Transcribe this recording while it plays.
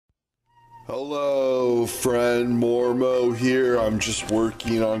Hello, friend. Mormo here. I'm just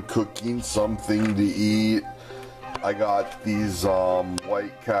working on cooking something to eat. I got these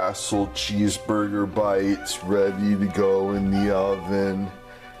White Castle cheeseburger bites ready to go in the oven.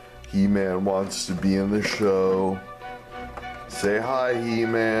 He-Man wants to be in the show. Say hi,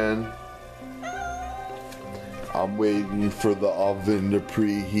 He-Man. I'm waiting for the oven to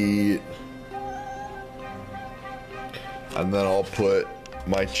preheat. And then I'll put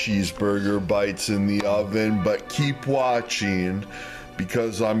my cheeseburger bites in the oven, but keep watching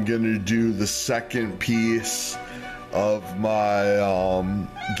because I'm gonna do the second piece of my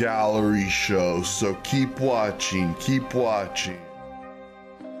gallery show, so keep watching.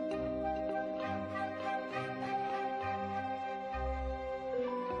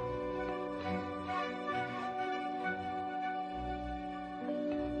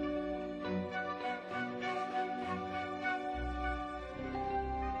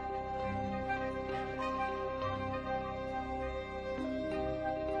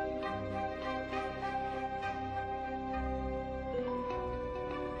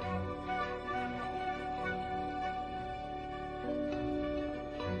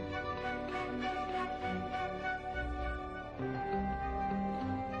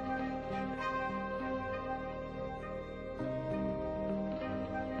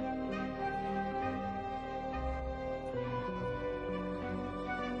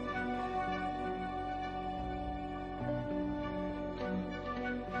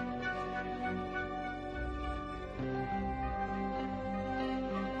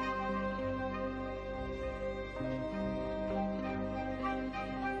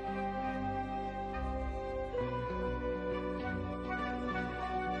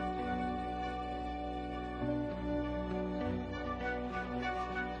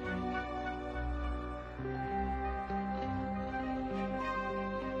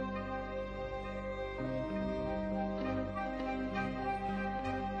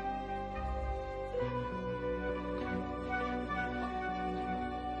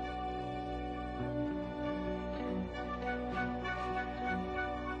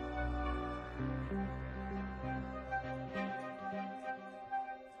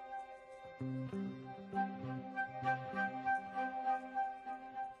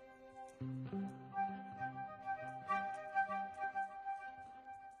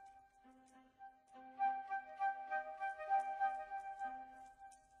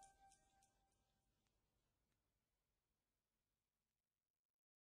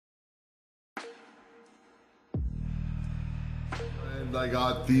 And I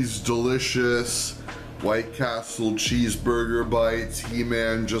got these delicious White Castle cheeseburger bites.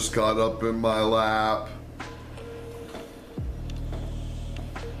 He-Man just got up in my lap.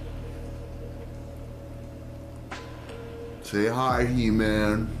 Say hi,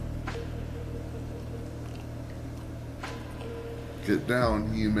 He-Man. Get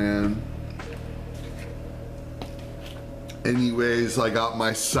down, He-Man. Anyways, I got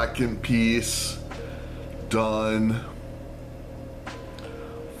my second piece done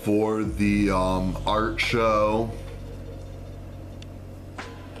for the art show.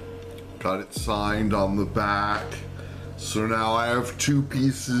 Got it signed on the back. So now I have 2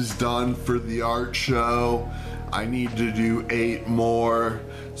 pieces done for the art show. I need to do 8 more.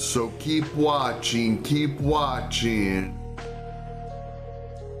 So keep watching.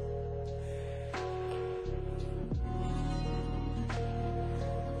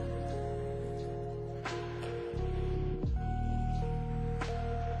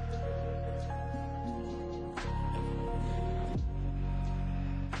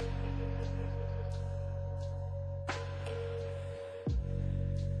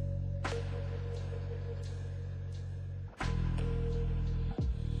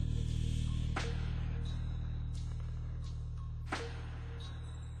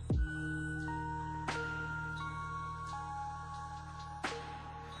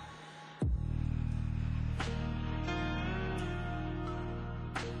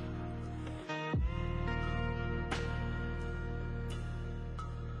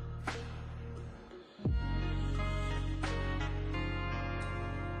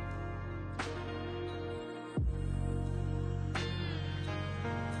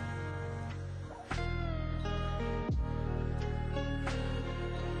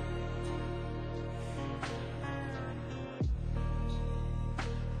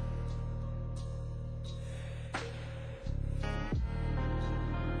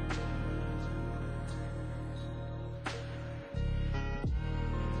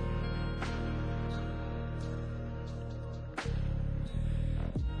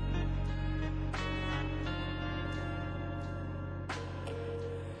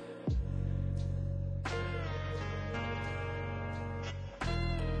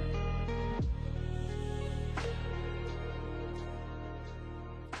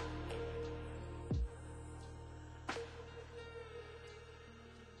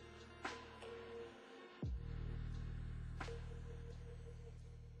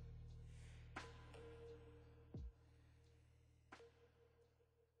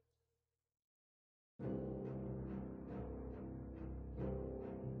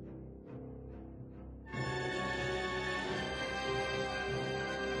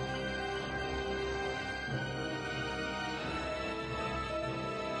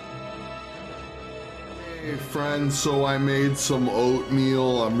 Hey friends, so I made some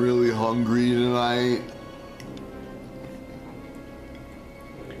oatmeal. I'm really hungry tonight.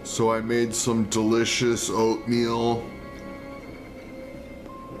 So I made some delicious oatmeal.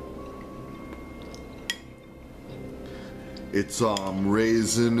 It's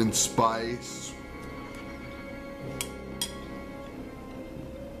raisin and spice.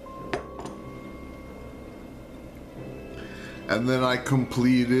 And then I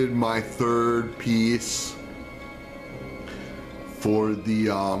completed my third piece for the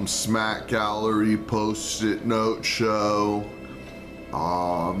Smack Gallery Post-it Note show.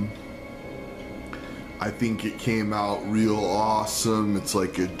 I think it came out real awesome. It's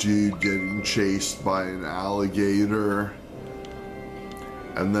like a dude getting chased by an alligator.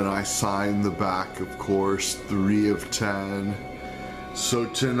 And then I signed the back, of course, 3 of 10. So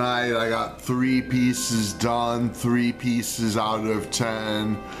tonight I got 3 pieces done, 3 pieces out of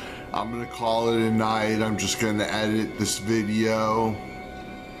 10. I'm gonna call it a night. I'm just gonna edit this video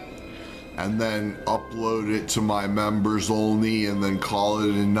and then upload it to my members only and then call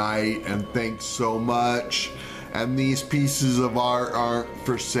it a night. And thanks so much. And these pieces of art aren't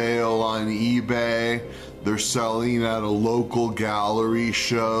for sale on eBay. They're selling at a local gallery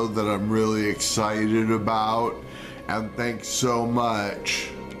show that I'm really excited about. And thanks so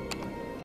much.